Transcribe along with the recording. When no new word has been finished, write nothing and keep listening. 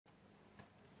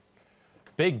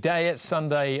Big day at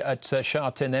Sunday at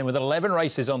Sha Tin then, with 11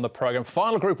 races on the programme.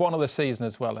 Final Group 1 of the season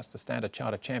as well. That's the Standard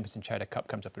Chartered Champions and Chater Cup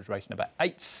comes up as race number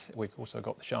 8. We've also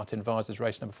got the Sha Tin Vase as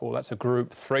race number 4. That's a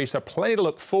Group 3, so plenty to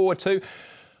look forward to.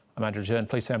 I'm Andrew Jern.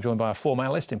 Please say I'm joined by our form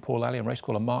analyst in Paul Alley and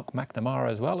racecaller Mark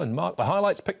McNamara as well. And Mark, the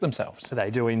highlights pick themselves.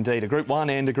 They do indeed. A Group 1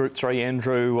 and a Group 3,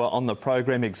 Andrew, on the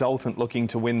programme. Exultant looking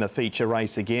to win the feature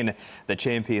race again. The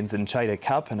Champions and Chater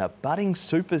Cup, and a budding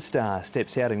superstar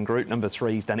steps out in Group number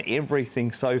 3. He's done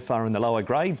everything so far in the lower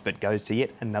grades, but goes to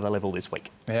yet another level this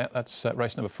week. Yeah, that's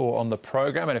race number 4 on the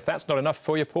programme. And if that's not enough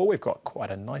for you, Paul, we've got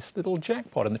quite a nice little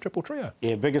jackpot in the Triple Trio.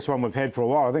 Yeah, biggest one we've had for a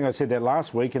while. I think I said that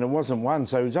last week, and it wasn't one.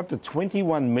 So it's up to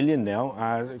 21 million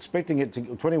now. Expecting it to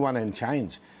 21 and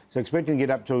change. So expecting to get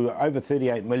up to over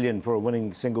 38 million for a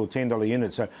winning single $10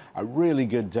 unit. So a really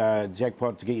good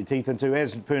jackpot to get your teeth into.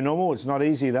 As per normal, it's not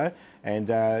easy though, and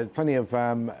plenty of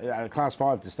Class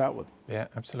 5 to start with. Yeah,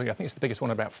 absolutely. I think it's the biggest one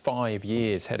in about 5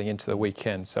 years heading into the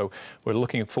weekend. So we're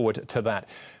looking forward to that.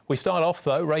 We start off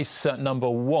though, race number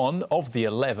 1 of the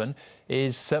 11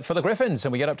 is for the Griffins,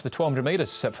 and we get up to the 1200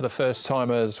 metres for the first time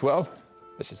as well.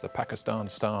 This is the Pakistan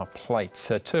Star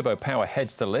Plate. Turbo Power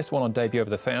heads the list, one on debut over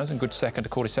the 1,000. Good second to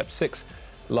Cordyceps 6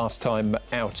 last time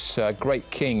out. Great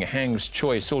King, Hang's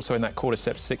Choice, also in that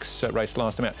Cordyceps 6 race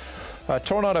last time out.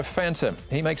 Tornado Phantom,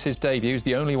 he makes his debut. He's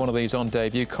the only one of these on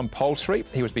debut. Compulsory,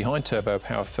 he was behind Turbo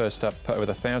Power first up over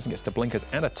the 1,000, gets the blinkers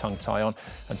and a tongue tie on.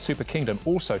 And Super Kingdom,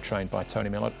 also trained by Tony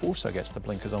Millard, also gets the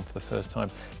blinkers on for the first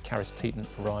time. Karis Teton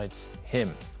rides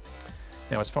him.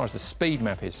 Now, as far as the speed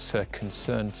map is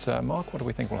concerned, Mark, what do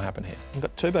we think will happen here? We've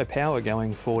got Turbo Power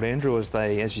going forward, Andrew, as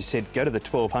they, as you said, go to the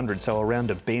 1200, so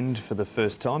around a bend for the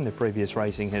first time. Their previous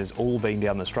racing has all been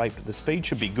down the straight, but the speed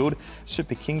should be good.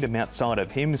 Super Kingdom outside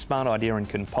of him, Smart Idea and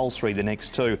Compulsory the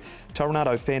next two.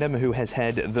 Tornado Phantom, who has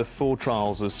had the 4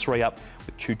 trials, is 3 up,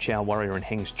 with Chu Chow Warrior and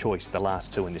Heng's Choice, the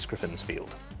last 2 in this Griffins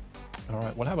field. All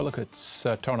right, we'll have a look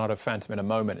at Tornado Phantom in a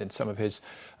moment in some of his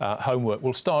homework.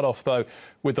 We'll start off, though,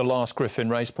 with the last Griffin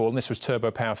race, Paul, and this was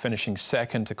Turbo Power finishing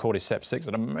second to Cordyceps 6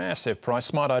 at a massive price.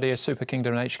 Smart Idea, Super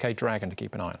Kingdom and HK Dragon to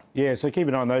keep an eye on. Yeah, so keep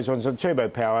an eye on those ones. And Turbo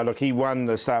Power, look, he won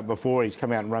the start before. He's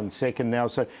come out and run second now,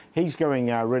 so he's going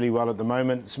really well at the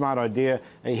moment. Smart Idea,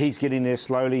 he's getting there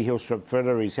slowly. He'll strip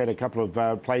fitter. He's had a couple of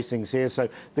placings here, so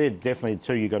they're definitely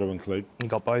 2 you've got to include. You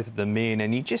got both of them in,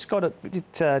 and you just got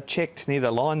it checked near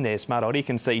the line there, Smart Idea. You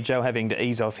can see Joe having to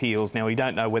ease off heels. Now, we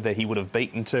don't know whether he would have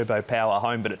beaten Turbo Power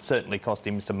home, but it certainly cost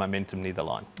him some momentum near the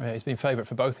line. Yeah, he's been favourite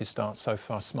for both his starts so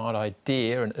far. Smart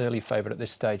Idea, an early favourite at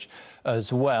this stage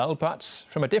as well. But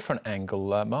from a different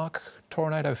angle, Mark,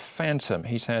 Tornado Phantom,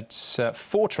 he's had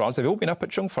 4 trials. They've all been up at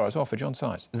Jungfrau as well for John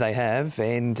Size. They have,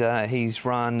 and he's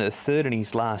run third in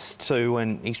his last 2,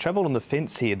 and he's travelled on the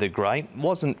fence here, the great.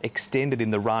 Wasn't extended in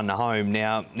the run home.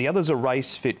 Now, the others are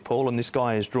race fit, Paul, and this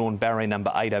guy has drawn barrier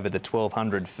number 8 over the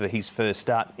 1200 for his first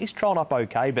start. He's trialled up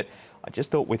okay, but I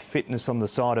just thought with fitness on the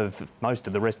side of most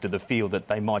of the rest of the field that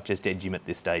they might just edge him at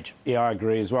this stage. Yeah, I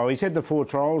agree as well. He's had the 4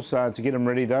 trials to get him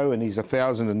ready, though, and he's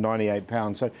 1,098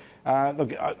 pounds. So,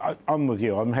 look, I'm with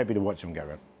you. I'm happy to watch him go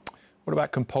around. What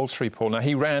about Compulsory, Paul? Now,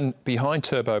 he ran behind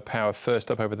Turbo Power first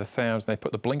up over the 1,000. They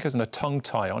put the blinkers and a tongue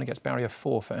tie on. He gets barrier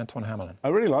 4 for Antoine Hamlin. I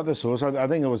really like this horse. I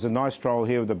think it was a nice trial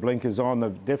here with the blinkers on.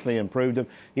 They've definitely improved him.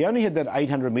 He only had that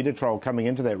 800-metre trial coming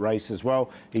into that race as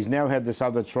well. He's now had this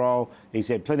other trial. He's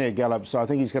had plenty of gallops, so I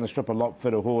think he's going to strip a lot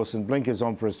fitter horse, and blinkers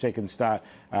on for a second start.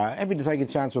 Happy to take a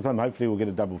chance with him. Hopefully we'll get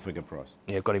a double-figure price.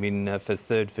 Yeah, got him in for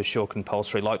third for sure.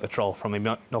 Compulsory, like the trial from him,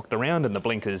 knocked around, and the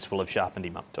blinkers will have sharpened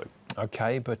him up too.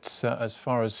 OK, but as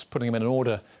far as putting him in an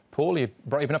order, Paul, are you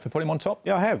brave enough to put him on top?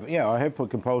 Yeah, I have. Yeah, I have put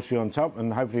Compulsory on top,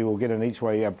 and hopefully we'll get an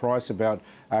each-way price about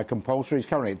Compulsory. He's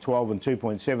currently at 12 and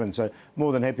 2.7, so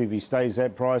more than happy if he stays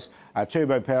that price.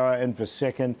 Turbo Power in for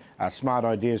second. Smart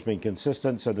Idea has been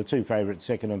consistent, so the 2 favourites,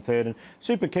 second and third. And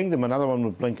Super Kingdom, another one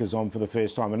with blinkers on for the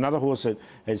first time. Another horse that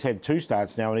has had 2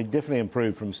 starts now, and he definitely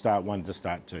improved from start 1 to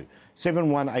start 2. 7,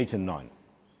 1, 8 and 9.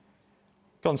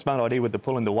 Gone Smart Idea with the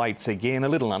pull in the weights again. A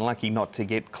little unlucky not to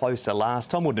get closer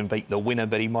last time. Wouldn't beat the winner,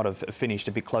 but he might have finished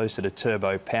a bit closer to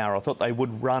Turbo Power. I thought they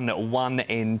would run 1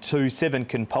 and 2. 7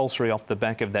 Compulsory off the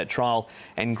back of that trial.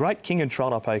 And Great King had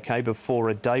trialled up okay before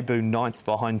a debut 9th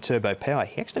behind Turbo Power.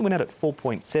 He actually went out at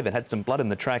 4.7. Had some blood in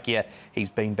the track here. He's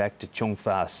been back to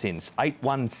Jungfrau since. 8,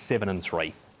 1, 7 and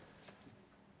 3.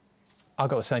 I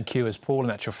got the same cue as Paul,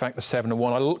 in actual fact, the 7 and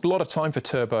 1. A lot of time for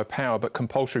Turbo Power, but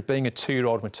Compulsory being a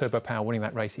 2-year-old with Turbo Power winning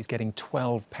that race, he's getting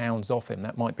 £12 off him.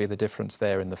 That might be the difference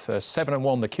there in the first. 7 and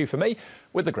 1, the cue for me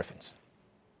with the Griffins.